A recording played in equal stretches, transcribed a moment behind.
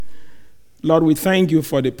Lord, we thank you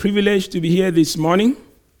for the privilege to be here this morning.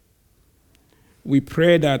 We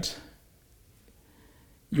pray that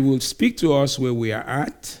you will speak to us where we are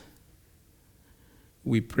at.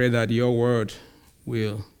 We pray that your word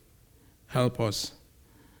will help us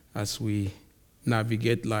as we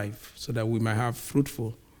navigate life so that we might have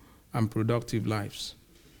fruitful and productive lives.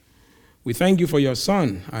 We thank you for your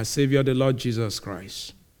Son, our Savior, the Lord Jesus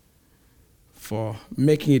Christ, for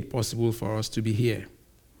making it possible for us to be here.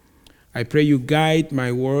 I pray you guide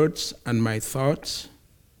my words and my thoughts,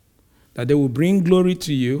 that they will bring glory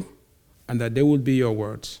to you and that they will be your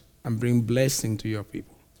words and bring blessing to your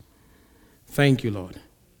people. Thank you, Lord.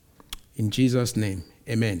 In Jesus' name,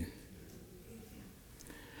 amen.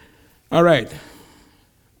 All right.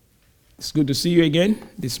 It's good to see you again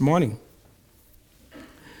this morning.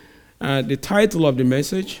 The title of the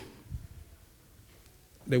message,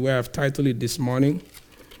 the way I've titled it this morning,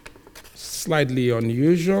 slightly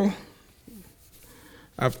unusual.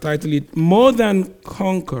 I've titled it More Than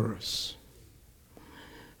Conquerors.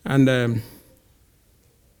 And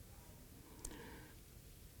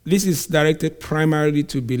this is directed primarily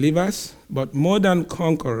to believers, but more than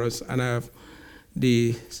conquerors, and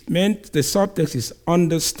the subtext is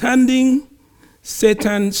understanding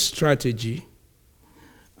Satan's strategy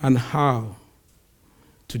and how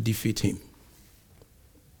to defeat him.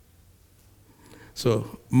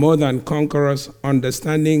 So, more than conquerors,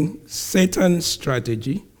 understanding Satan's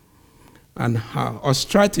strategy and how, or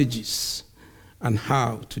strategies and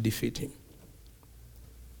how to defeat him.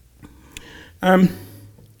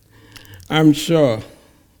 I'm sure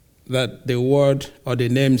that the word or the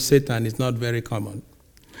name Satan is not very common.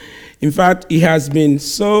 In fact, it has been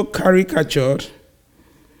so caricatured,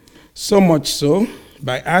 so much so,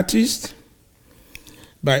 by artists,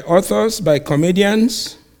 by authors, by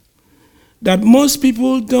comedians, that most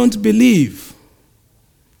people don't believe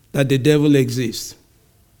that the devil exists.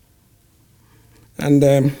 And,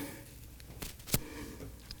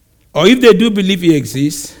 or if they do believe he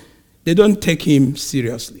exists, they don't take him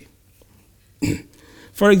seriously.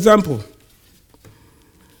 For example,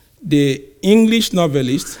 the English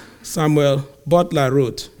novelist Samuel Butler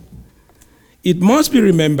wrote, "It must be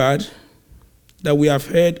remembered that we have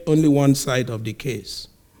heard only one side of the case.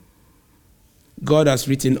 God has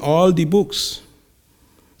written all the books,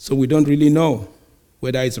 so we don't really know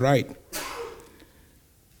whether it's right."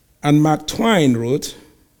 And Mark Twain wrote,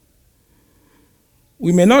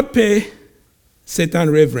 "We may not pay Satan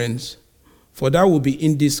reverence, for that would be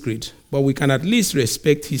indiscreet, but we can at least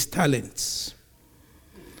respect his talents."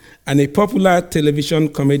 And a popular television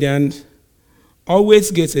comedian always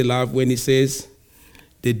gets a laugh when he says,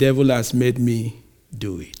 "The devil has made me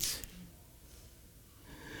do it."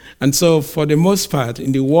 And so, for the most part,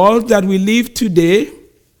 in the world that we live today,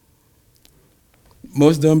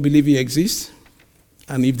 most don't believe he exists.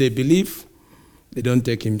 And if they believe, they don't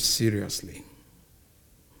take him seriously.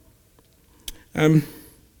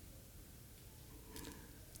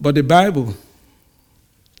 But the Bible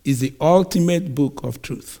is the ultimate book of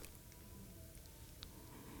truth.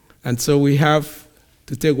 And so we have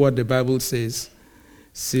to take what the Bible says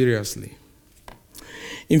seriously.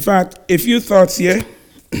 In fact, a few thoughts here.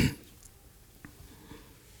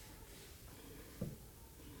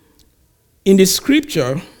 In the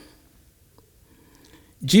scripture,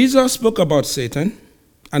 Jesus spoke about Satan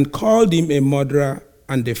and called him a murderer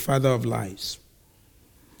and the father of lies.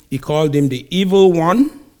 He called him the evil one.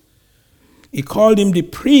 He called him the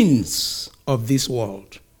prince of this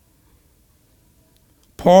world.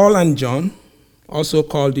 Paul and John also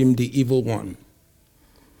called him the evil one.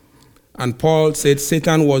 And Paul said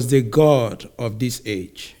Satan was the god of this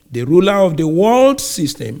age, the ruler of the world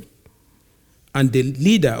system, and the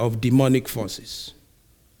leader of demonic forces.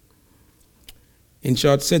 In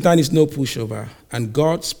short, Satan is no pushover, and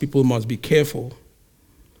God's people must be careful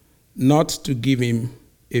not to give him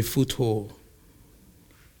a foothold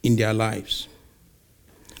in their lives.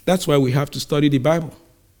 That's why we have to study the Bible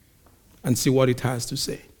and see what it has to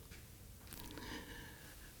say.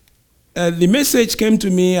 The message came to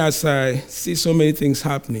me as I see so many things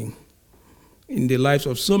happening in the lives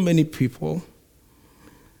of so many people,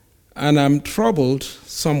 and I'm troubled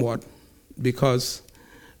somewhat because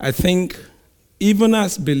I think even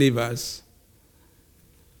as believers,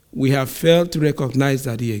 we have failed to recognize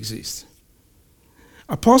that he exists.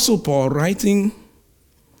 Apostle Paul, writing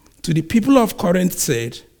to the people of Corinth,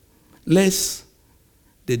 said, "Lest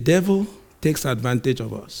the devil takes advantage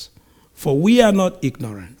of us, for we are not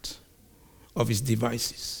ignorant of his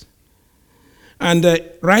devices." And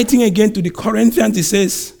writing again to the Corinthians, he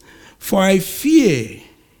says, "For I fear,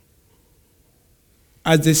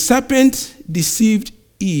 as the serpent deceived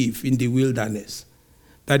Eve in the wilderness,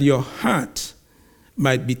 that your heart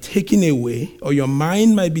might be taken away, or your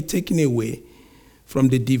mind might be taken away from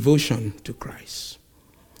the devotion to Christ.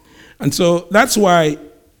 And so that's why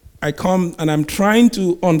I come and I'm trying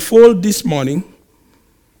to unfold this morning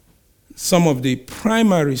some of the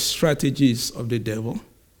primary strategies of the devil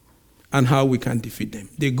and how we can defeat them.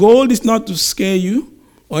 The goal is not to scare you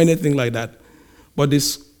or anything like that, but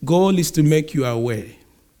this goal is to make you aware.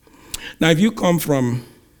 Now, if you come from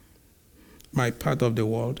my part of the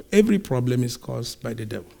world, every problem is caused by the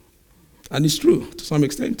devil. And it's true to some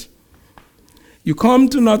extent. You come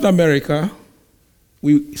to North America,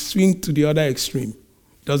 we swing to the other extreme.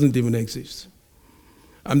 It doesn't even exist.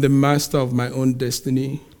 I'm the master of my own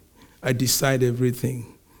destiny. I decide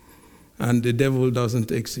everything. And the devil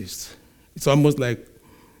doesn't exist. It's almost like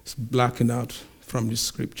it's blacking out from the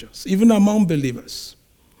scriptures, even among believers.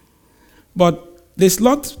 But there's a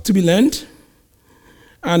lot to be learned.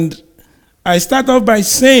 And I start off by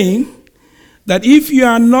saying that if you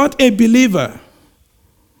are not a believer,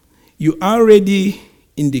 you are already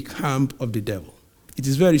in the camp of the devil. It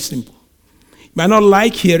is very simple. You might not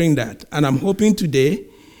like hearing that, and I'm hoping today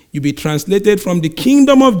you'll be translated from the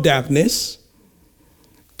kingdom of darkness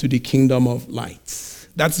to the kingdom of light.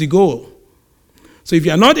 That's the goal. So if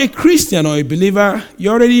you are not a Christian or a believer,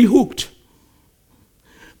 you're already hooked.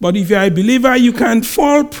 But if you are a believer, you can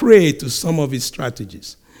fall prey to some of his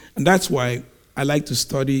strategies. And that's why I like to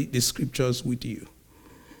study the scriptures with you.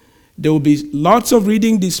 There will be lots of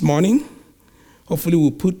reading this morning. Hopefully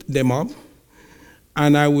we'll put them up.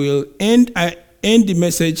 And I will end the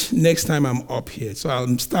message next time I'm up here. So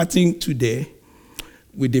I'm starting today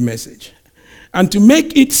with the message. And to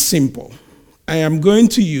make it simple, I am going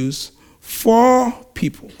to use 4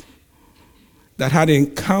 people that had an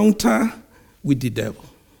encounter with the devil.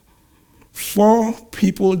 4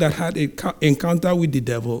 people that had an encounter with the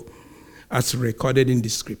devil as recorded in the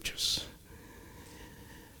scriptures.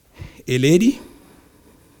 A lady,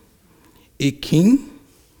 a king,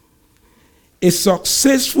 a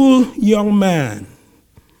successful young man,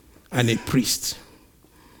 and a priest.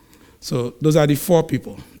 So those are the 4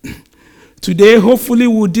 people. Today, hopefully,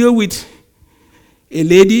 we'll deal with a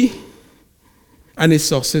lady and a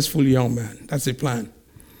successful young man. That's the plan.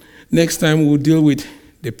 Next time, we'll deal with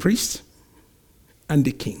the priest and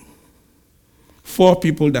the king. 4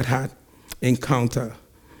 people that had encounter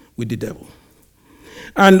with the devil.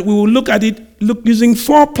 And we will look at it using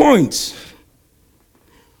 4 points.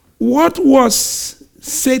 What was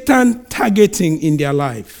Satan targeting in their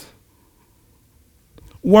life?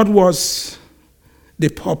 What was the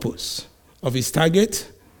purpose of his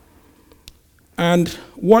target? And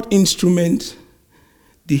what instrument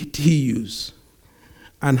did he use?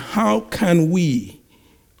 And how can we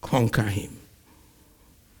conquer him?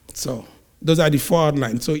 So, those are the 4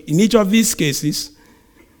 outlines. So, in each of these cases,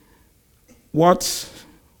 what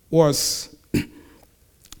was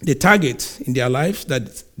the target in their lives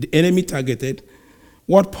that the enemy targeted?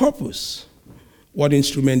 What purpose? What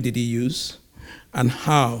instrument did he use? And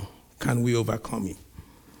how can we overcome him?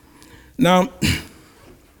 Now,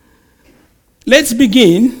 let's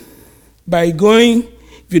begin by going,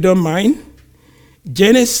 if you don't mind,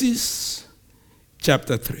 Genesis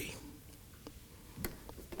chapter 3.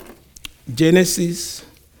 Genesis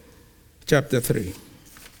chapter 3.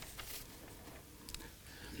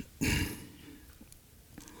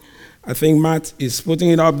 I think Matt is putting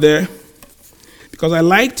it up there because I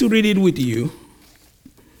like to read it with you.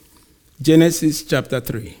 Genesis chapter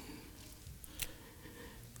 3.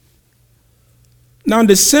 Now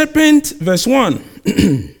the serpent, verse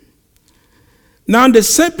 1. Now the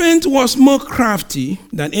serpent was more crafty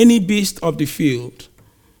than any beast of the field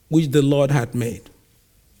which the Lord had made.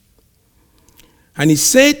 And he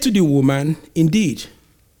said to the woman, indeed,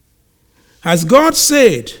 has God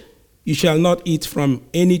said, you shall not eat from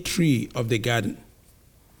any tree of the garden?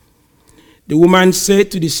 The woman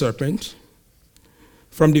said to the serpent,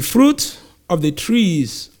 from the fruit of the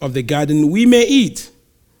trees of the garden we may eat,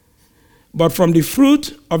 but from the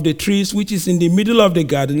fruit of the trees which is in the middle of the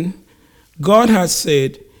garden, God has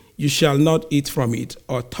said, you shall not eat from it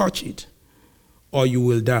or touch it, or you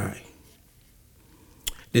will die.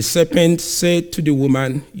 The serpent said to the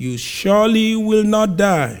woman, you surely will not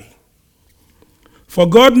die. For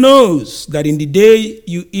God knows that in the day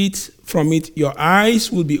you eat from it, your eyes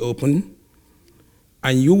will be open,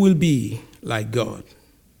 and you will be like God,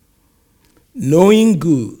 knowing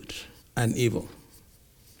good and evil.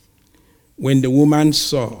 When the woman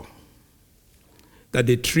saw that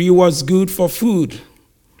the tree was good for food,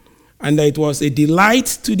 and that it was a delight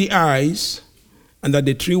to the eyes, and that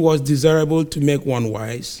the tree was desirable to make one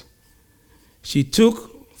wise, she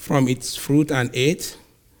took from its fruit and ate,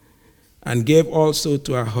 and gave also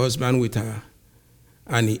to her husband with her,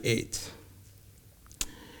 and he ate.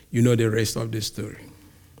 You know the rest of the story.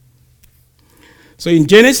 So in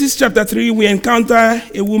Genesis chapter 3, we encounter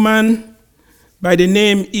a woman by the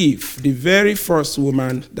name Eve, the very first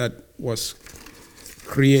woman that was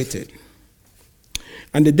created.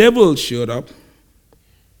 And the devil showed up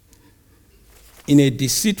in a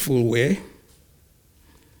deceitful way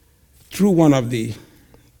through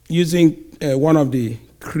using one of the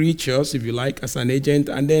creatures, if you like, as an agent,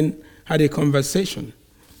 and then had a conversation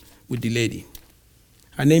with the lady.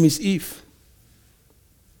 Her name is Eve.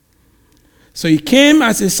 So he came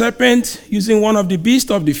as a serpent using one of the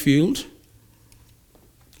beasts of the field.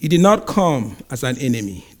 He did not come as an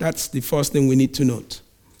enemy. That's the first thing we need to note.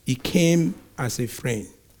 He came as a friend.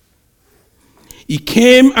 He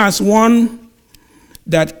came as one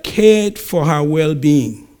that cared for her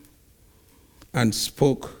well-being and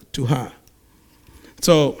spoke to her.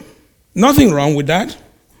 So, nothing wrong with that,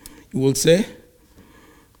 you will say.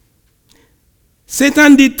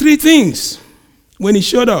 Satan did three things when he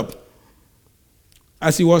showed up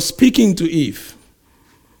as he was speaking to Eve.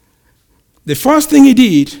 The first thing he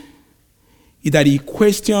did is that he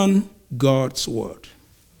questioned God's word.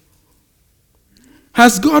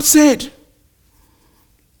 Has God said?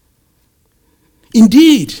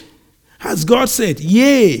 Indeed, has God said?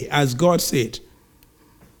 Yea, has God said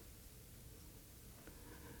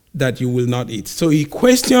that you will not eat. So he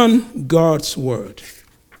questioned God's word.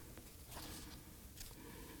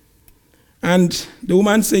 And the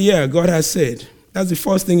woman said, yeah, God has said. That's the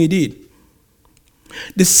first thing he did.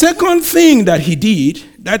 The second thing that he did,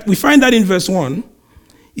 that we find that in verse 1,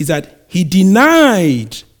 is that he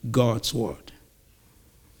denied God's word.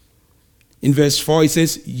 In verse 4, it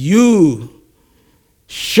says, you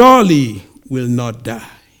surely will not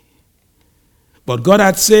die. But God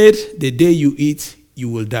had said, the day you eat, you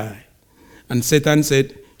will die. And Satan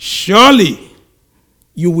said, surely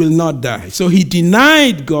you will not die. So he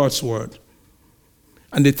denied God's word.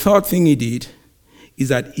 And the third thing he did is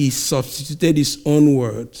that he substituted his own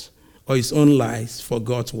words or his own lies for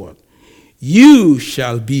God's word. You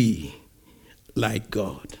shall be like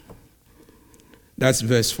God. That's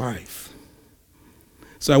verse 5.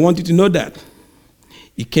 So I want you to know that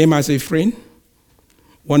he came as a friend,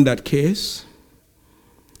 one that cares,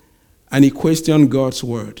 and he questioned God's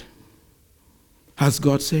word. Has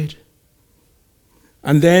God said?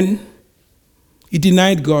 And then he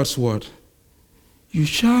denied God's word. You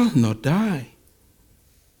shall not die.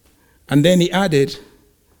 And then he added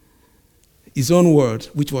his own word,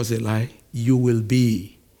 which was a lie. You will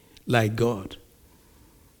be like God.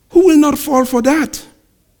 Who will not fall for that?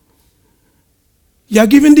 You are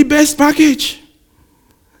given the best package.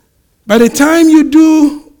 By the time you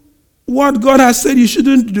do what God has said you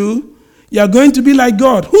shouldn't do, you are going to be like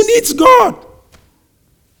God. Who needs God?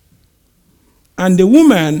 And the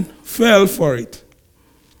woman fell for it.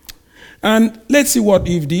 And let's see what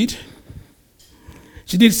Eve did.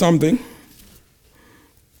 She did something.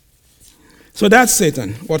 So that's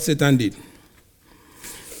Satan, what Satan did.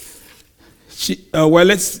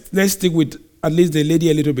 Let's stick with at least the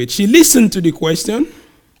lady a little bit. She listened to the question.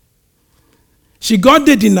 She got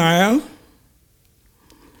the denial.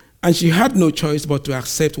 And she had no choice but to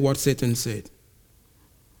accept what Satan said.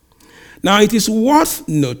 Now, it is worth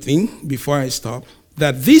noting, before I stop,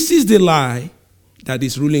 that this is the lie that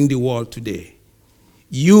is ruling the world today.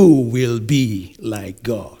 You will be like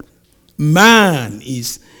God. Man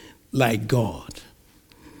is like God.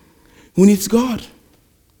 Who needs God?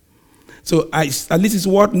 So at least it's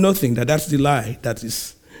worth noting that that's the lie that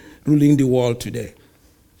is ruling the world today.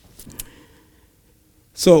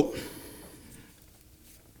 So,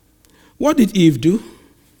 what did Eve do?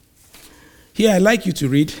 Here I'd like you to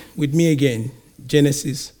read with me again,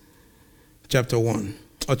 Genesis chapter 1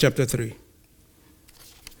 or chapter 3.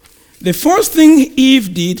 The first thing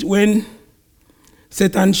Eve did when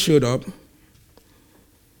Satan showed up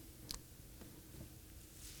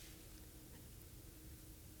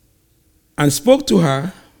and spoke to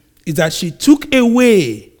her is that she took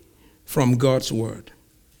away from God's word.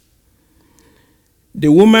 The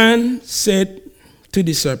woman said to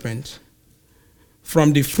the serpent,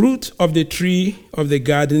 from the fruit of the tree of the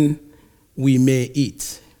garden we may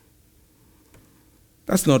eat.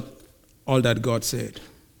 That's not all that God said.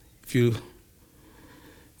 If you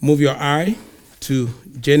move your eye to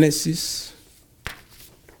Genesis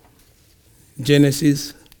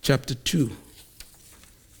chapter 2.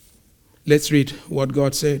 Let's read what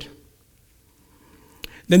God said.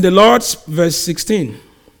 Then the Lord, verse 16,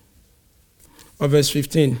 or verse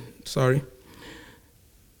 15, sorry.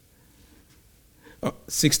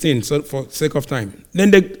 16, so for sake of time.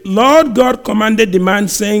 Then the Lord God commanded the man,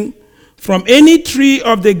 saying, from any tree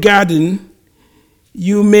of the garden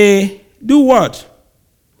you may do what?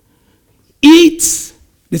 Eat.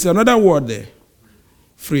 There's another word there.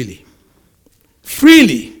 Freely.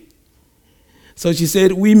 Freely. So she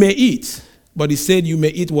said, we may eat. But he said, you may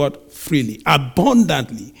eat what? Freely.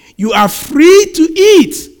 Abundantly. You are free to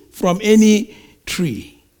eat from any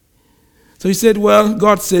tree. So he said, well,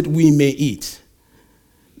 God said we may eat.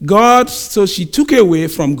 So she took away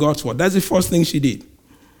from God's word. That's the first thing she did.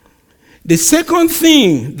 The second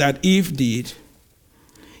thing that Eve did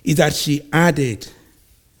is that she added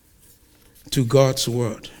to God's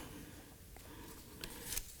word.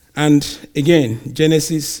 And again,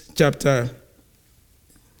 Genesis chapter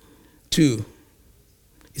 2,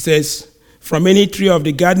 it says, from any tree of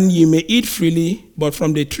the garden you may eat freely, but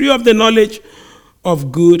from the tree of the knowledge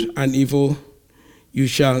of good and evil you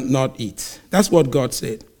shall not eat. That's what God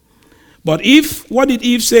said. But what did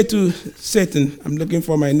Eve say to Satan? I'm looking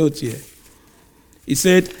for my notes here. He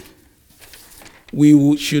said,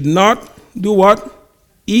 we should not do what?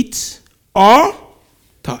 Eat or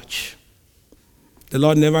touch. The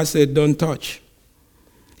Lord never said, don't touch.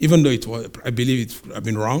 Even though I believe it would have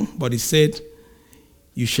been wrong, but he said,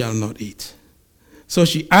 you shall not eat. So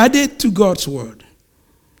she added to God's word.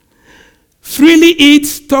 Freely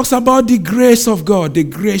eat talks about the grace of God, the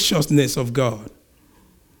graciousness of God.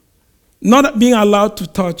 Not being allowed to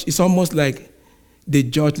touch is almost like the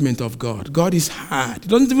judgment of God. God is hard. He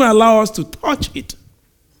doesn't even allow us to touch it.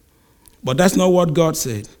 But that's not what God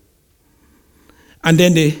said. And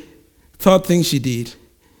then the third thing she did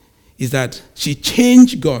is that she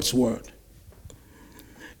changed God's word.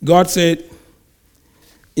 God said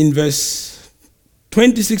in verse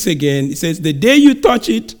 26 again, it says, the day you touch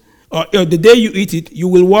it, or the day you eat it, you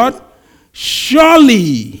will what?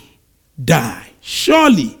 Surely die.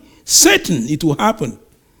 Surely. Certain it will happen.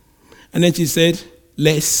 And then she said,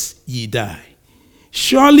 lest ye die.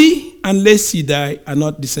 Surely and lest ye die are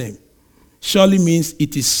not the same. Surely means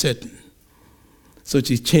it is certain. So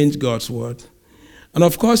she changed God's word. And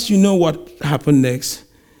of course, you know what happened next.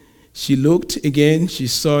 She looked again, she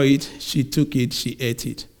saw it, she took it, she ate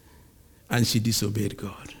it, and she disobeyed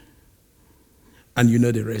God. And you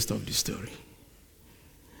know the rest of the story.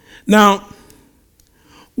 Now,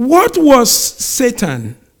 what was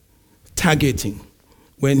Satan targeting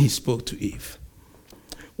when he spoke to Eve?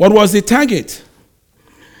 What was the target?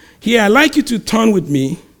 Here, I'd like you to turn with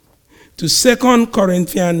me to 2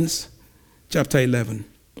 Corinthians chapter 11.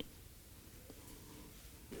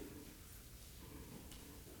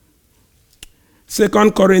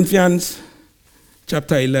 Second Corinthians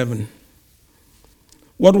chapter 11.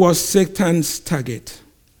 What was Satan's target?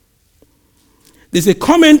 There's a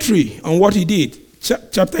commentary on what he did.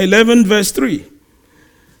 Chapter 11, verse 3.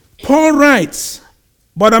 Paul writes,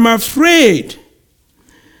 but I'm afraid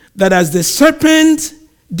that as the serpent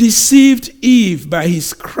deceived Eve by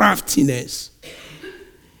his craftiness,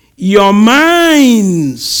 your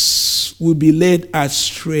minds will be led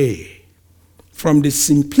astray from the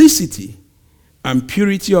simplicity and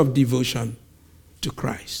purity of devotion to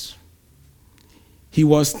Christ. He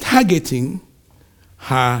was targeting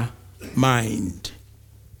her mind.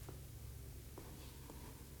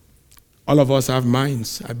 All of us have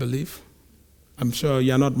minds, I believe. I'm sure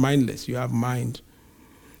you're not mindless. You have mind.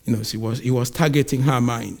 You know, he was targeting her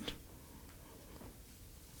mind.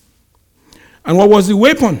 And what was the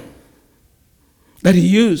weapon that he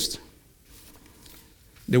used?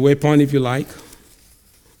 The weapon, if you like,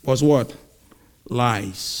 was what?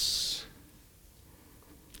 Lies.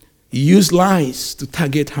 He used lies to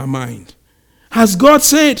target her mind. Has God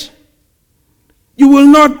said, you will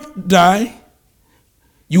not die,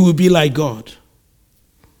 you will be like God?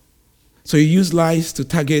 So he used lies to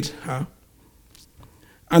target her.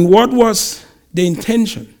 And what was the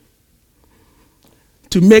intention?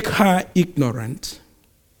 To make her ignorant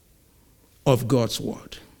of God's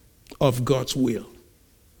word, of God's will.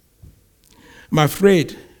 I'm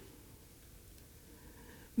afraid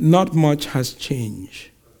not much has changed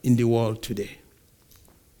in the world today.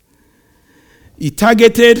 He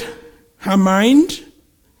targeted her mind,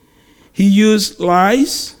 he used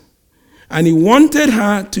lies, and he wanted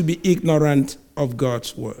her to be ignorant of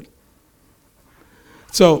God's word.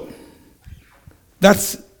 So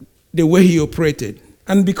that's the way he operated.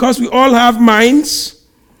 And because we all have minds,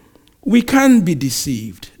 we can be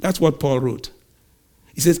deceived. That's what Paul wrote.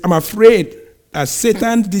 He says, I'm afraid as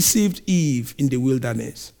Satan deceived Eve in the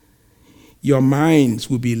wilderness, your minds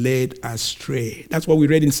will be led astray. That's what we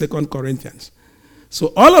read in 2 Corinthians.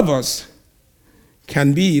 So all of us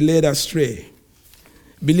can be led astray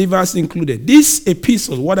believers included. This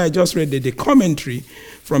epistle, what I just read, the commentary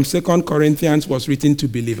from 2 Corinthians was written to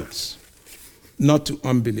believers, not to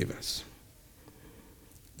unbelievers.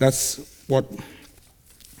 That's what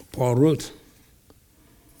Paul wrote.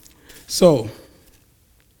 So,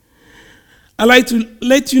 I'd like to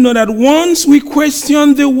let you know that once we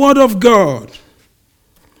question the Word of God,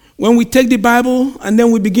 when we take the Bible and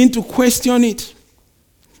then we begin to question it,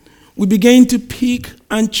 we begin to pick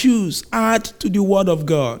and choose, add to the Word of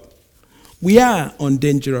God, we are on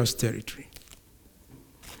dangerous territory.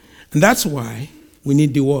 And that's why we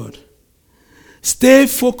need the Word. Stay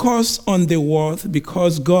focused on the Word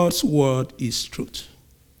because God's Word is truth.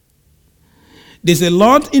 There's a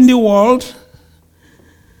lot in the world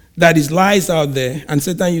that is lies out there, and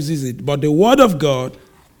Satan uses it. But the Word of God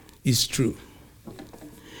is true.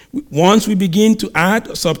 Once we begin to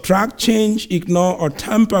add, subtract, change, ignore, or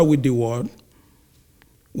tamper with the Word,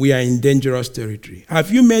 we are in dangerous territory.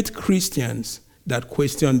 Have you met Christians that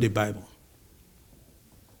question the Bible?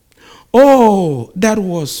 Oh, that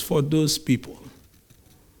was for those people.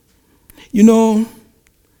 You know,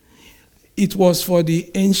 it was for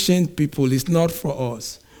the ancient people. It's not for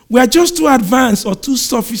us. We are just too advanced or too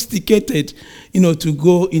sophisticated, to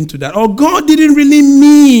go into that. Or God didn't really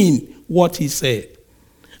mean what he said.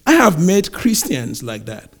 I have met Christians like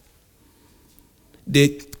that.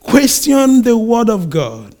 They question the Word of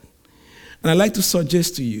God. And I'd like to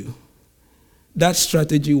suggest to you that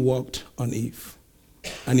strategy worked on Eve.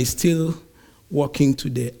 And is still working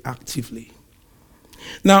today actively.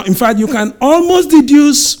 Now, in fact, you can almost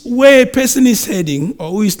deduce where a person is heading or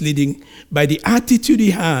who is leading by the attitude he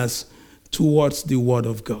has towards the Word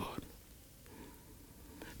of God.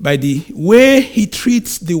 By the way he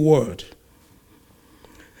treats the Word.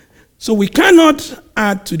 So we cannot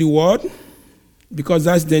add to the Word because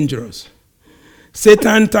that's dangerous.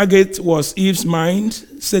 Satan's target was Eve's mind.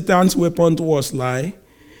 Satan's weapon was lie.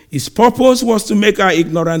 His purpose was to make her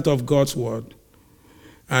ignorant of God's Word.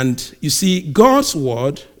 And you see, God's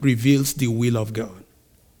Word reveals the will of God.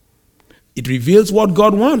 It reveals what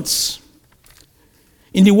God wants.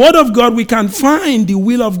 In the Word of God, we can find the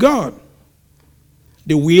will of God.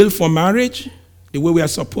 The will for marriage, the way we are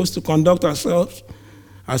supposed to conduct ourselves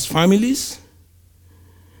as families.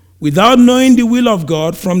 Without knowing the will of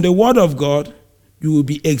God from the Word of God, you will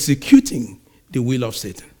be executing the will of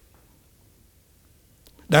Satan.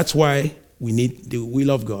 That's why we need the will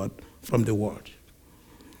of God from the Word.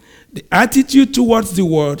 The attitude towards the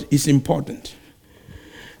Word is important.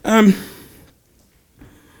 There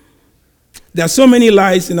are so many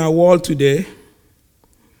lies in our world today,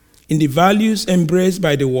 in the values embraced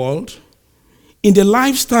by the world, in the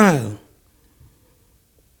lifestyle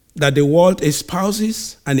that the world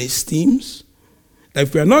espouses and esteems, that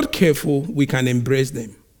if we are not careful, we can embrace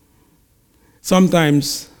them.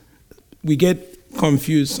 Sometimes we get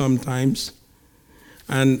confused sometimes,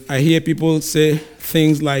 and I hear people say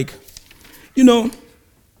things like,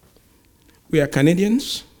 we are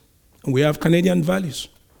Canadians, and we have Canadian values.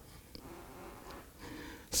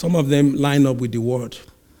 Some of them line up with the Word.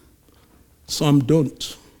 Some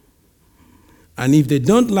don't. And if they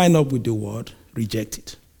don't line up with the Word, reject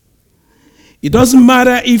it. It doesn't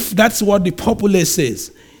matter if that's what the populace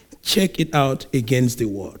says. Check it out against the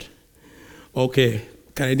Word. Okay,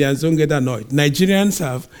 Canadians don't get annoyed. Nigerians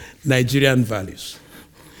have Nigerian values.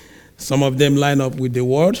 Some of them line up with the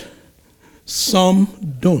Word. Some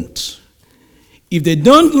don't. If they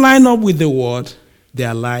don't line up with the Word, they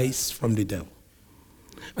are lies from the devil.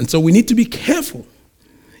 And so we need to be careful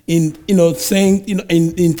in saying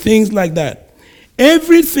in things like that.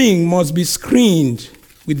 Everything must be screened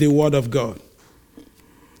with the Word of God.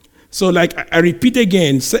 So like I repeat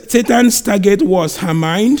again, Satan's target was her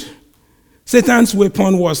mind. Satan's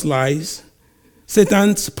weapon was lies.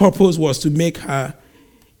 Satan's purpose was to make her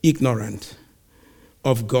ignorant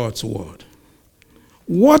of God's Word.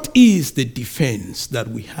 What is the defense that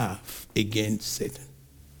we have against Satan?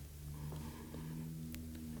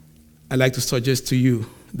 I'd like to suggest to you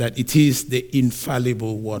that it is the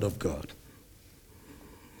infallible Word of God.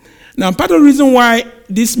 Now, part of the reason why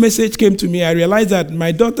this message came to me, I realized that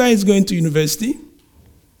my daughter is going to university.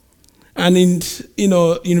 And in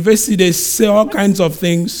university, they say all kinds of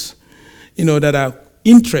things, that are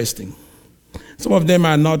interesting. Some of them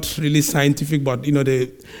are not really scientific, but,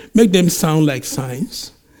 they make them sound like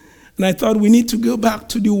science. And I thought we need to go back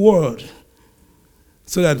to the Word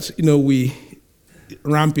so that, we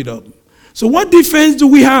ramp it up. So what defense do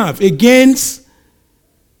we have against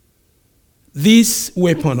this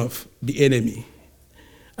weapon of the enemy?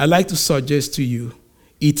 I'd like to suggest to you,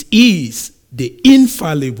 it is the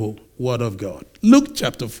infallible Word of God. Luke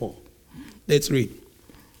chapter 4. Let's read.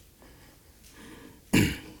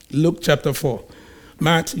 Luke chapter 4.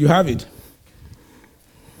 Matt, you have it.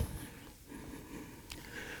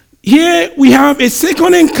 Here we have a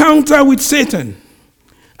second encounter with Satan,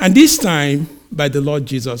 and this time by the Lord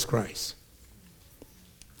Jesus Christ.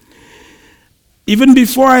 Even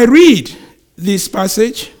before I read this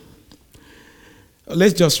passage,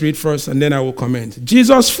 let's just read first and then I will comment.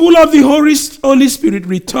 Jesus, full of the Holy Spirit,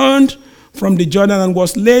 returned from the Jordan and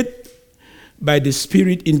was led by the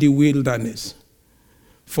Spirit in the wilderness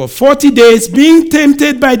for 40 days, being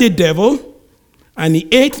tempted by the devil, and he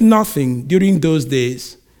ate nothing during those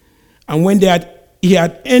days. And when he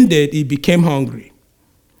had ended, he became hungry.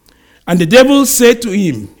 And the devil said to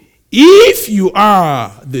him, "If you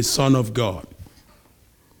are the Son of God,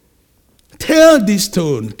 tell this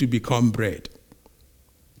stone to become bread."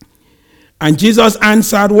 And Jesus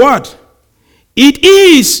answered, "What? It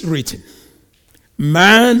is written,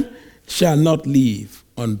 man shall not live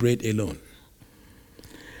on bread alone."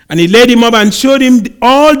 And he led him up and showed him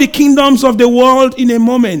all the kingdoms of the world in a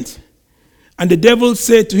moment. And the devil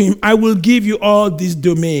said to him, "I will give you all this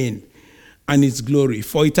domain and its glory,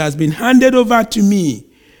 for it has been handed over to me,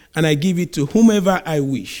 and I give it to whomever I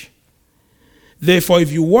wish. Therefore,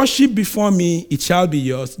 if you worship before me, it shall be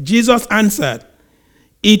yours." Jesus answered,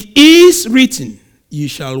 "It is written, you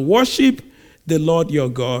shall worship the Lord your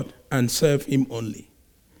God and serve him only."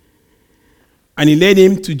 And he led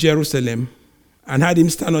him to Jerusalem and had him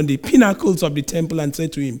stand on the pinnacles of the temple and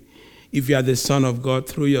said to him, "If you are the Son of God,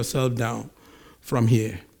 throw yourself down from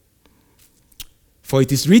here. For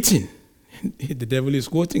it is written," the devil is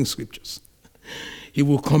quoting scriptures, "He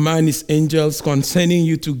will command his angels concerning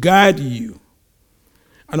you to guard you.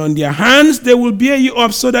 And on their hands they will bear you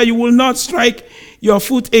up so that you will not strike your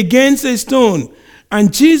foot against a stone."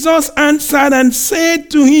 And Jesus answered and said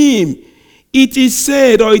to him, "It is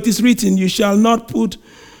said," or it is written, "you shall not put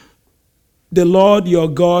the Lord your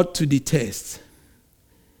God to the test."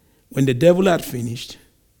 When the devil had finished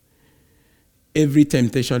every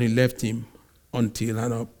temptation, he left him until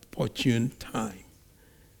an opportune time.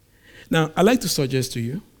 Now, I'd like to suggest to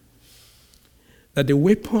you that the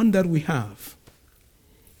weapon that we have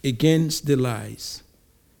against the lies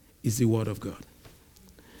is the Word of God.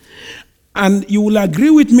 And you will agree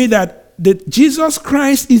with me that Jesus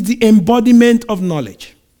Christ is the embodiment of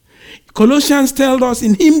knowledge. Colossians tells us,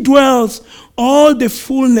 "In him dwells all the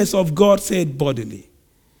fullness of God said bodily.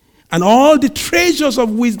 And all the treasures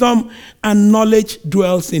of wisdom and knowledge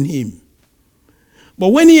dwells in him." But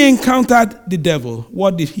when he encountered the devil,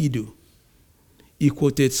 what did he do? He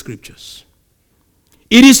quoted scriptures.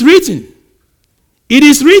 "It is written. It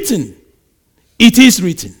is written. It is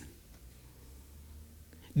written."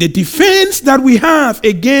 The defense that we have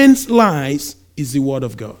against lies is the Word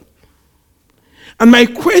of God. And my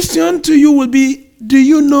question to you will be, do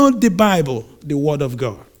you know the Bible, the Word of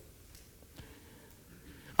God?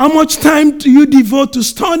 How much time do you devote to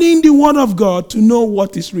studying the Word of God to know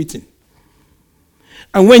what is written?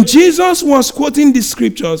 And when Jesus was quoting the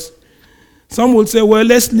scriptures, some would say, well,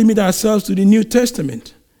 let's limit ourselves to the New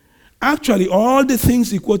Testament. Actually, all the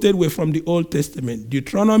things he quoted were from the Old Testament: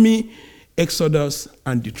 Deuteronomy, Exodus,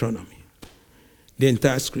 and Deuteronomy. The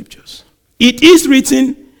entire scriptures. It is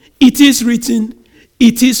written, it is written,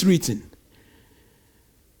 it is written.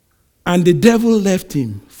 And the devil left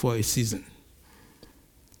him for a season.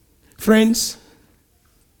 Friends,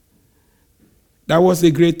 that was a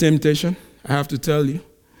great temptation, I have to tell you.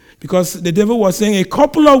 Because the devil was saying, a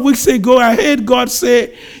couple of weeks ago, I heard God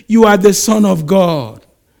say, "You are the Son of God.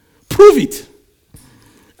 Prove it."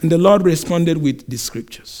 And the Lord responded with the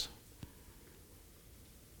scriptures.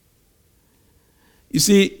 You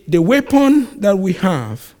see, the weapon that we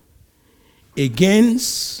have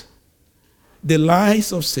against the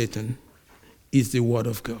lies of Satan is the Word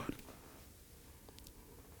of God.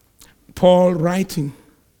 Paul, writing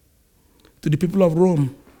to the people of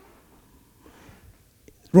Rome,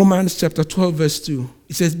 Romans chapter 12, verse 2,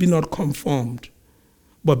 it says, "Be not conformed,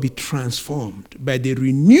 but be transformed by the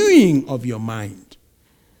renewing of your mind."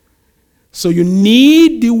 So you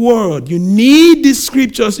need the Word, you need the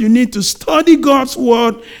scriptures, you need to study God's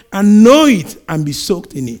Word and know it and be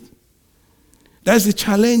soaked in it. That's the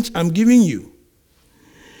challenge I'm giving you.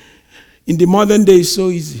 In the modern day, it's so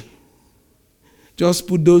easy. Just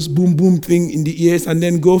put those boom boom thing in the ears and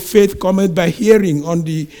then go faith cometh by hearing on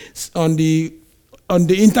the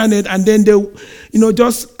internet, and then they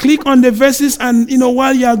just click on the verses, and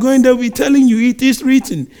while you are going, they'll be telling you it is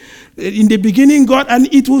written. In the beginning, God, and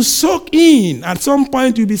it will soak in. At some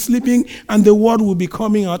point, you'll be sleeping and the word will be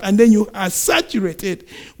coming out, and then you are saturated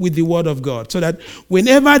with the Word of God, so that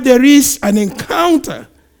whenever there is an encounter,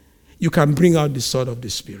 you can bring out the sword of the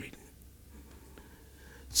Spirit.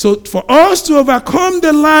 So for us to overcome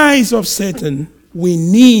the lies of Satan, we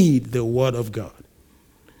need the word of God.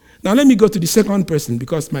 Now let me go to the second person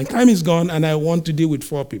because my time is gone and I want to deal with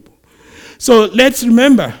 4 people. So let's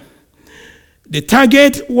remember, the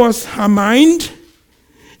target was her mind,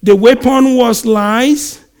 the weapon was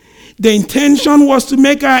lies, the intention was to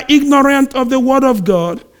make her ignorant of the word of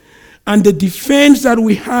God, and the defense that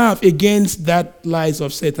we have against that lies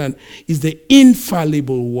of Satan is the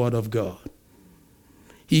infallible word of God.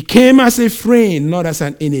 He came as a friend, not as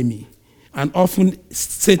an enemy, and often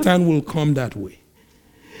Satan will come that way.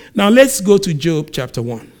 Now let's go to Job chapter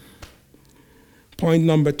 1. Point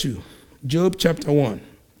number 2. Job chapter 1.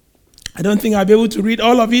 I don't think I'll be able to read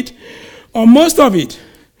all of it or most of it.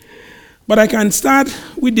 But I can start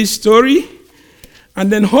with this story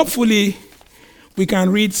and then hopefully we can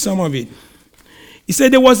read some of it. He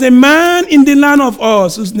said there was a man in the land of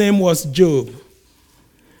Uz whose name was Job.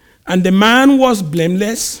 And the man was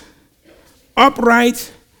blameless,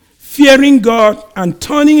 upright, fearing God, and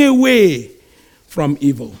turning away from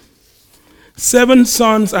evil. 7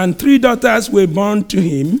 sons and 3 daughters were born to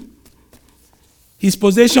him. His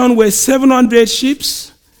possession were 700 sheep,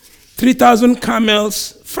 3,000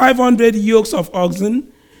 camels, 500 yokes of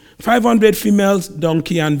oxen, 500 females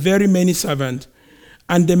donkey, and very many servants.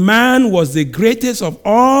 And the man was the greatest of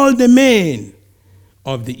all the men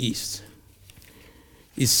of the east.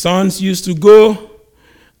 His sons used to go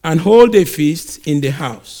and hold a feast in the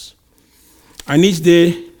house. And each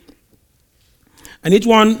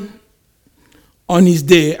one on his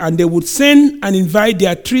day, and they would send and invite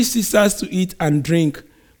their 3 sisters to eat and drink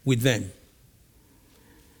with them.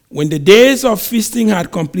 When the days of feasting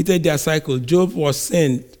had completed their cycle, Job would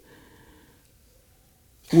send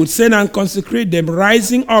and consecrate them,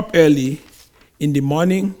 rising up early in the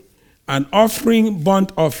morning and offering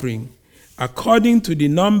burnt offering according to the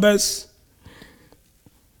numbers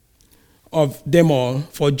of them all.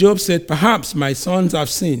 For Job said, perhaps my sons have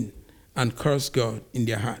sinned and cursed God in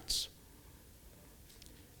their hearts.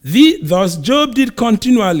 Thus Job did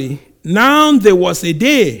continually. Now there was a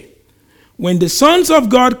day when the sons of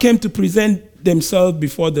God came to present themselves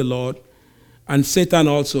before the Lord, and Satan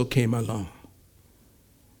also came along.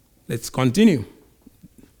 Let's continue.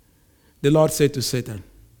 The Lord said to Satan,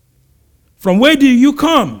 from where do you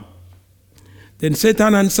come? Then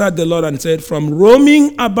Satan answered the Lord and said, from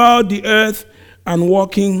roaming about the earth and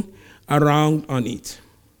walking around on it.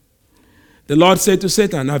 The Lord said to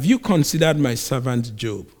Satan, have you considered my servant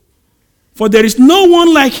Job? For there is no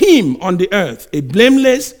one like him on the earth, a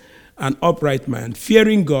blameless and upright man,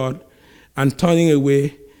 fearing God and turning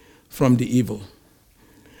away from the evil.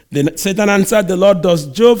 Then Satan answered the Lord, does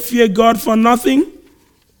Job fear God for nothing?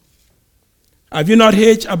 Have you not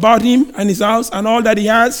heard about him and his house and all that he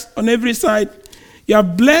has on every side? You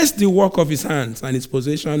have blessed the work of his hands, and his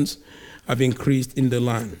possessions have increased in the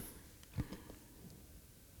land.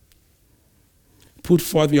 Put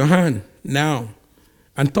forth your hand now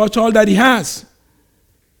and touch all that he has.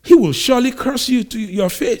 He will surely curse you to your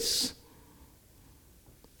face.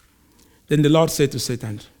 Then the Lord said to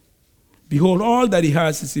Satan, behold, all that he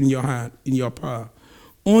has is in your hand, in your power.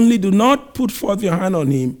 Only do not put forth your hand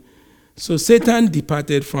on him. So Satan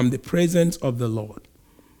departed from the presence of the Lord.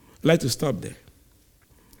 I'd like to stop there.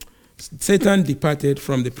 Satan departed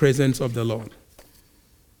from the presence of the Lord.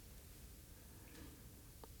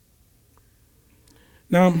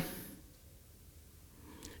 Now,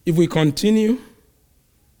 if we continue,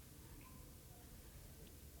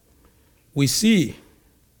 we see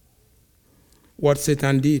what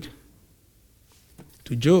Satan did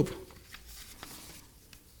to Job.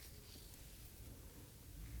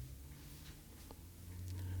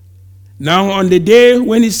 Now on the day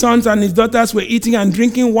when his sons and his daughters were eating and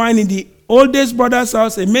drinking wine in the oldest brother's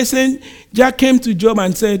house, a messenger came to Job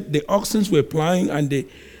and said, the oxen were plowing and the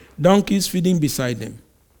donkeys feeding beside them.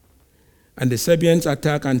 And the Sabeans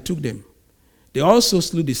attacked and took them. They also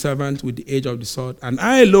slew the servant with the edge of the sword, and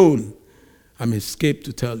I alone am escaped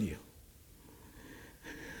to tell you.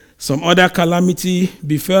 Some other calamity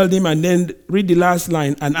befell him, and then read the last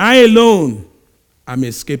line, and I alone am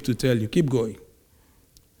escaped to tell you. Keep going.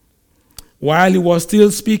 While he was still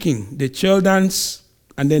speaking, the children's,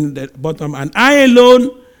 and then the bottom, and I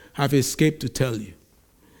alone have escaped to tell you.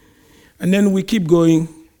 And then we keep going.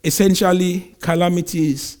 Essentially,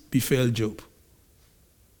 calamities befell Job.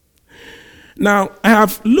 Now, I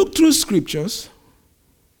have looked through scriptures,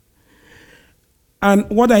 and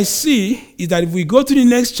what I see is that if we go to the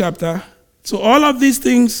next chapter, so all of these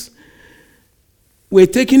things were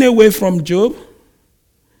taken away from Job,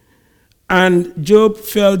 and Job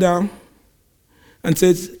fell down and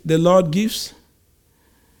says, the Lord gives,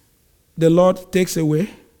 the Lord takes away.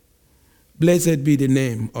 Blessed be the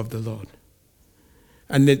name of the Lord.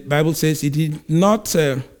 And the Bible says he did not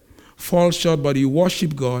fall short, but he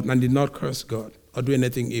worshiped God and did not curse God or do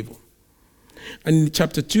anything evil. And in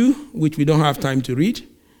chapter 2, which we don't have time to read,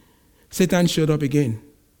 Satan showed up again.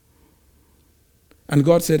 And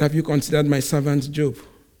God said, have you considered my servant Job?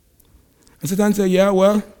 And Satan said, yeah,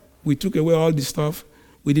 well, we took away all the stuff.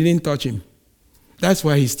 We didn't touch him. That's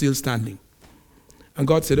why he's still standing. And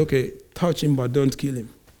God said, okay, touch him, but don't kill him.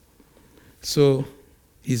 So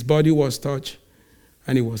his body was touched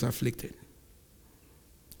and he was afflicted.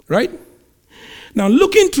 Right? Now,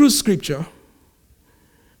 looking through scripture,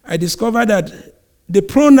 I discovered that the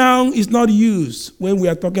pronoun is not used when we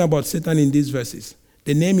are talking about Satan in these verses.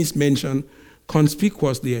 The name is mentioned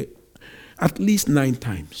conspicuously at least 9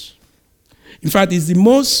 times. In fact, it's the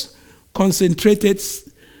most concentrated,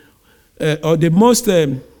 or the most,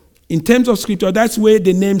 in terms of scripture, that's where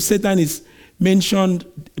the name Satan is mentioned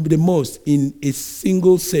the most, in a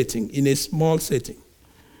single setting, in a small setting.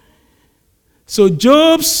 So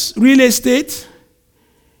Job's real estate,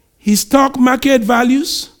 his stock market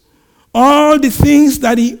values, all the things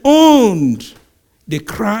that he owned, they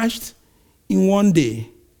crashed in one day,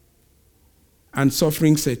 and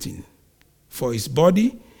suffering setting for his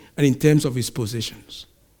body and in terms of his possessions.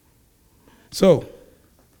 So,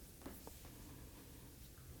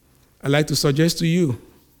 I'd like to suggest to you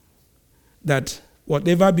that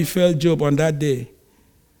whatever befell Job on that day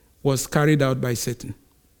was carried out by Satan.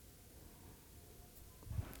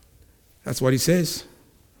 That's what he says.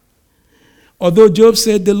 Although Job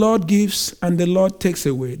said the Lord gives and the Lord takes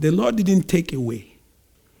away, the Lord didn't take away.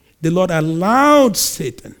 The Lord allowed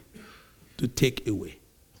Satan to take away.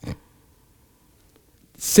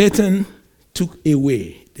 Satan took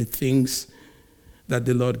away the things that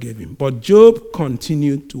the Lord gave him. But Job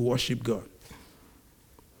continued to worship God.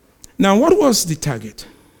 Now, what was the target?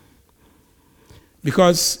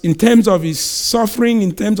 Because in terms of his suffering,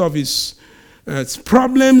 in terms of his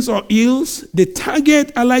problems or ills, the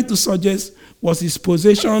target, I like to suggest, was his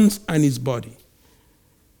possessions and his body.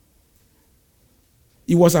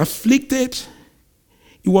 He was afflicted.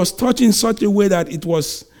 He was touched in such a way that it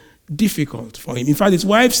was difficult for him. In fact, his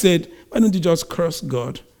wife said, why don't you just curse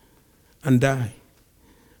God and die?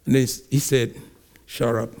 And then he said,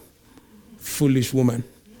 shut up, foolish woman.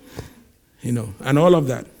 And all of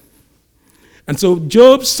that. And so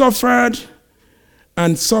Job suffered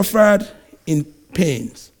and suffered in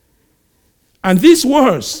pains. And this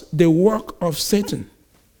was the work of Satan.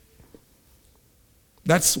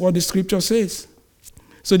 That's what the scripture says.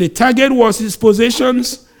 So the target was his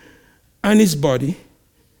possessions and his body.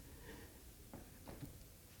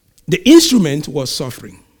 The instrument was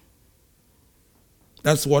suffering.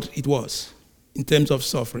 That's what it was in terms of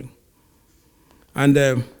suffering. And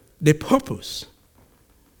the purpose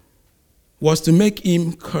was to make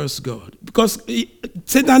him curse God. Because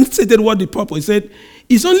Satan stated what the purpose. He said,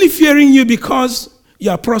 he's only fearing you because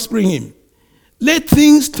you are prospering him. Let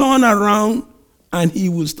things turn around and he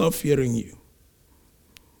will stop fearing you.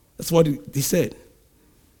 That's what he said.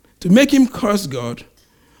 To make him curse God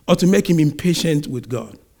or to make him impatient with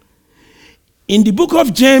God. In the book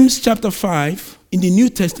of James chapter 5, in the New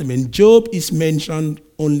Testament, Job is mentioned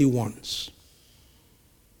only once.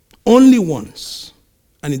 Only once.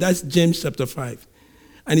 And that's James chapter 5.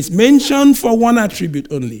 And it's mentioned for one attribute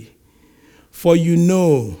only. For you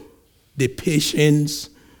know the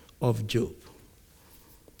patience of Job.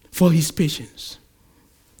 For his patience.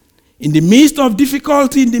 In the midst of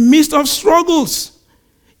difficulty, in the midst of struggles,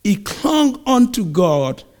 he clung unto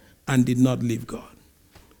God and did not leave God.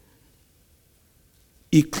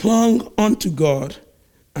 He clung unto God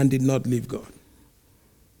and did not leave God.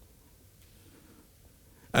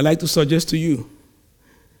 I'd like to suggest to you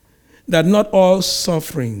that not all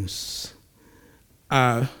sufferings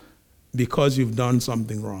are because you've done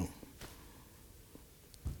something wrong.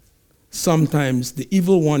 Sometimes the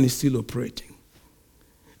evil one is still operating.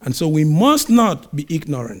 And so we must not be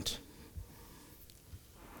ignorant.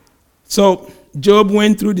 So Job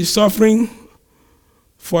went through the suffering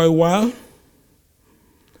for a while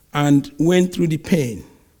and went through the pain.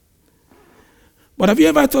 But have you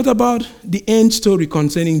ever thought about the end story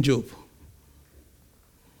concerning Job?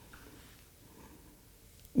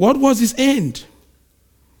 What was his end?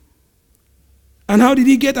 And how did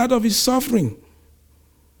he get out of his suffering?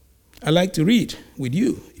 I'd like to read with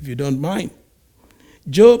you, if you don't mind.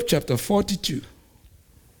 Job chapter 42.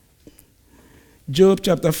 Job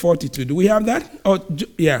chapter 42. Do we have that? Oh,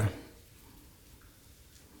 yeah.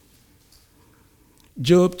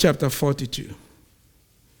 Job chapter 42.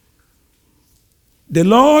 The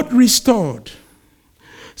Lord restored.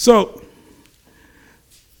 So,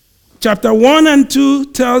 Chapter 1 and 2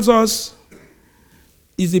 tells us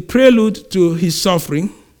is the prelude to his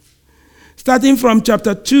suffering. Starting from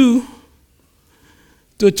chapter 2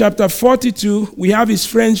 to chapter 42, we have his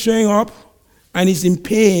friends showing up, and he's in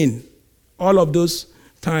pain all of those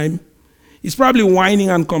time. He's probably whining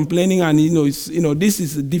and complaining, and this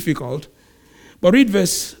is difficult. But read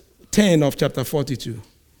verse 10 of chapter 42.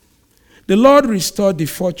 The Lord restored the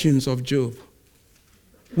fortunes of Job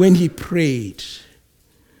when he prayed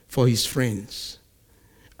for his friends.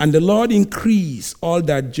 And the Lord increased all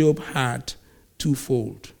that Job had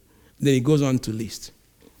twofold. Then he goes on to list.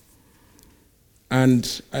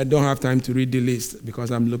 And I don't have time to read the list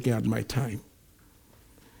because I'm looking at my time.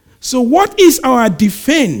 So what is our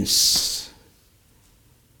defense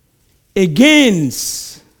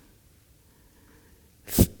against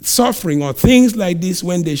suffering or things like this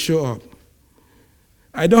when they show up?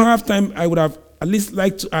 I don't have time. I would have at least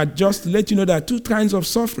like to adjust to let you know there are two kinds of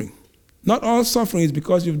suffering. Not all suffering is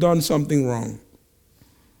because you've done something wrong.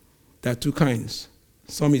 There are two kinds.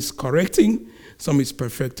 Some is correcting, some is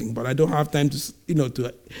perfecting. But I don't have time to,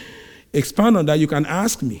 to expand on that. You can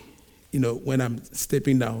ask me, when I'm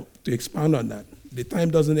stepping down to expand on that. The time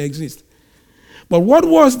doesn't exist. But what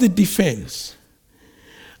was the defense?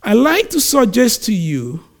 I like to suggest to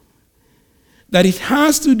you that it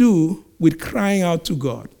has to do with crying out to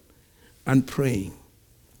God and praying,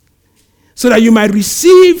 so that you might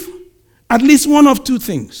receive at least one of two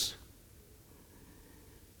things: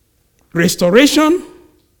 restoration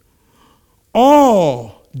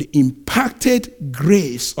or the impacted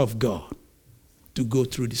grace of God to go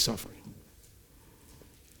through the suffering.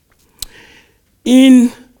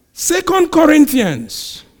 In 2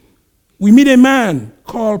 Corinthians, we meet a man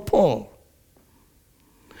called Paul.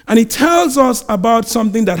 And he tells us about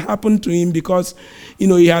something that happened to him because,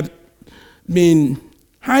 he had been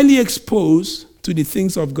highly exposed to the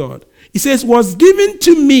things of God. He says, was given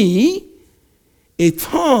to me a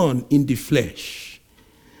thorn in the flesh.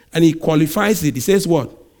 And he qualifies it. He says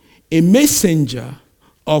what? A messenger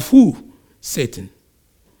of who? Satan.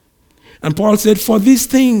 And Paul said, for these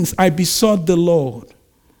things I besought the Lord.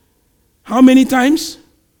 How many times?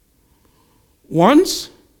 Once.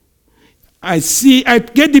 I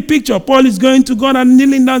get the picture. Paul is going to God and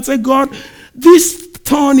kneeling down and say, God, this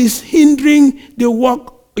thorn is hindering your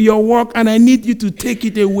work, and I need you to take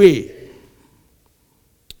it away.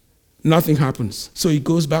 Nothing happens. So he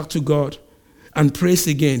goes back to God and prays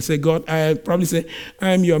again. Say, God, I probably say, I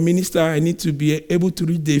am your minister. I need to be able to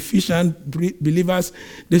reach the Ephesian believers.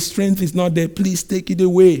 The strength is not there. Please take it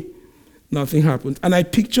away. Nothing happens. And I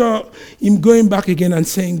picture him going back again and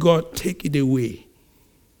saying, God, take it away.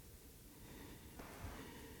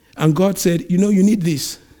 And God said, you need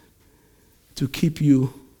this to keep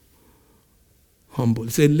you humble. He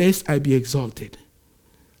said, lest I be exalted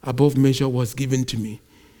above measure was given to me.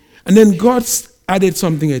 And then God added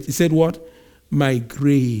something else. He said what? My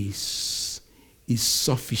grace is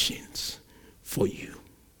sufficient for you.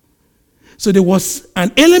 So there was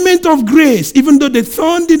an element of grace. Even though the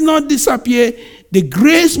thorn did not disappear, the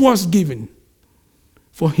grace was given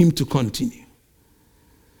for him to continue.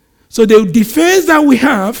 So the defense that we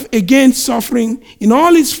have against suffering in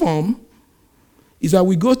all its form is that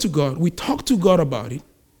we go to God, we talk to God about it.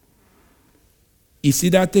 Is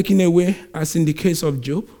it that taken away, as in the case of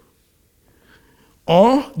Job?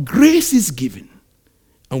 Or grace is given,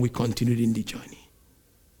 and we continued in the journey.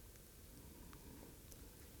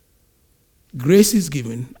 Grace is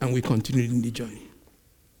given, and we continued in the journey.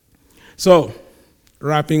 So,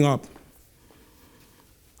 wrapping up,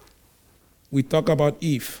 we talk about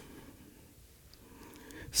Eve.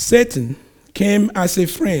 Satan came as a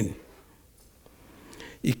friend.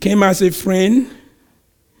 He came as a friend.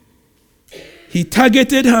 He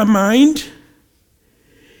targeted her mind.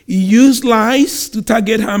 He used lies to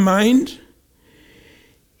target her mind.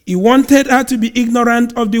 He wanted her to be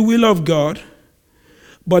ignorant of the will of God.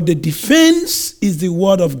 But the defense is the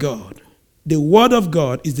word of God. The word of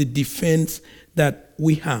God is the defense that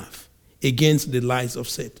we have against the lies of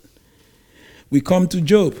Satan. We come to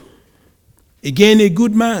Job. Again, a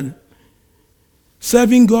good man,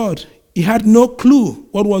 serving God. He had no clue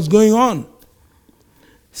what was going on.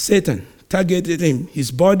 Satan targeted him,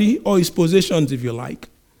 his body or his possessions, if you like.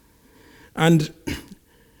 And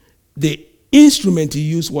the instrument he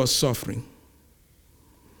used was suffering.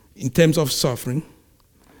 In terms of suffering,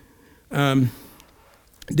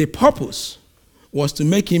 the purpose was to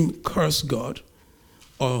make him curse God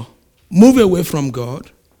or move away from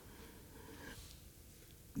God.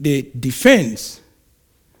 The defense,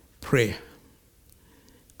 prayer,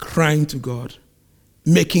 crying to God,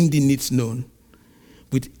 making the needs known,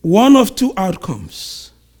 with one of two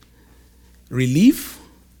outcomes: relief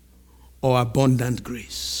or abundant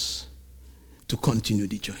grace to continue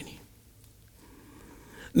the journey.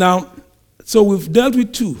 Now, so we've dealt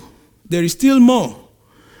with two. There is still more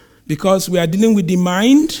because we are dealing with the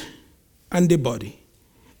mind and the body.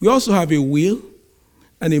 We also have a will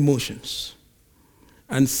and emotions.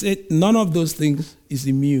 And none of those things is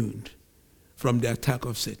immune from the attack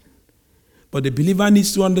of Satan. But the believer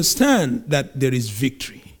needs to understand that there is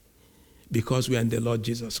victory because we are in the Lord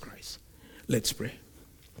Jesus Christ. Let's pray.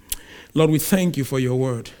 Lord, we thank you for your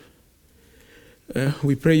word.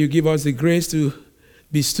 We pray you give us the grace to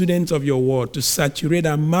be students of your word, to saturate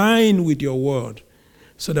our mind with your word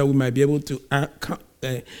so that we might be able to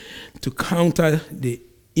counter the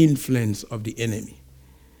influence of the enemy.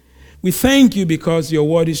 We thank you because your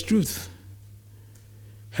word is truth.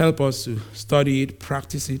 Help us to study it,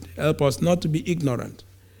 practice it. Help us not to be ignorant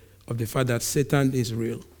of the fact that Satan is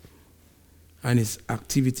real and his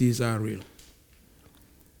activities are real.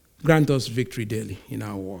 Grant us victory daily in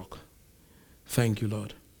our walk. Thank you,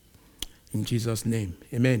 Lord. In Jesus' name,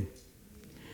 amen.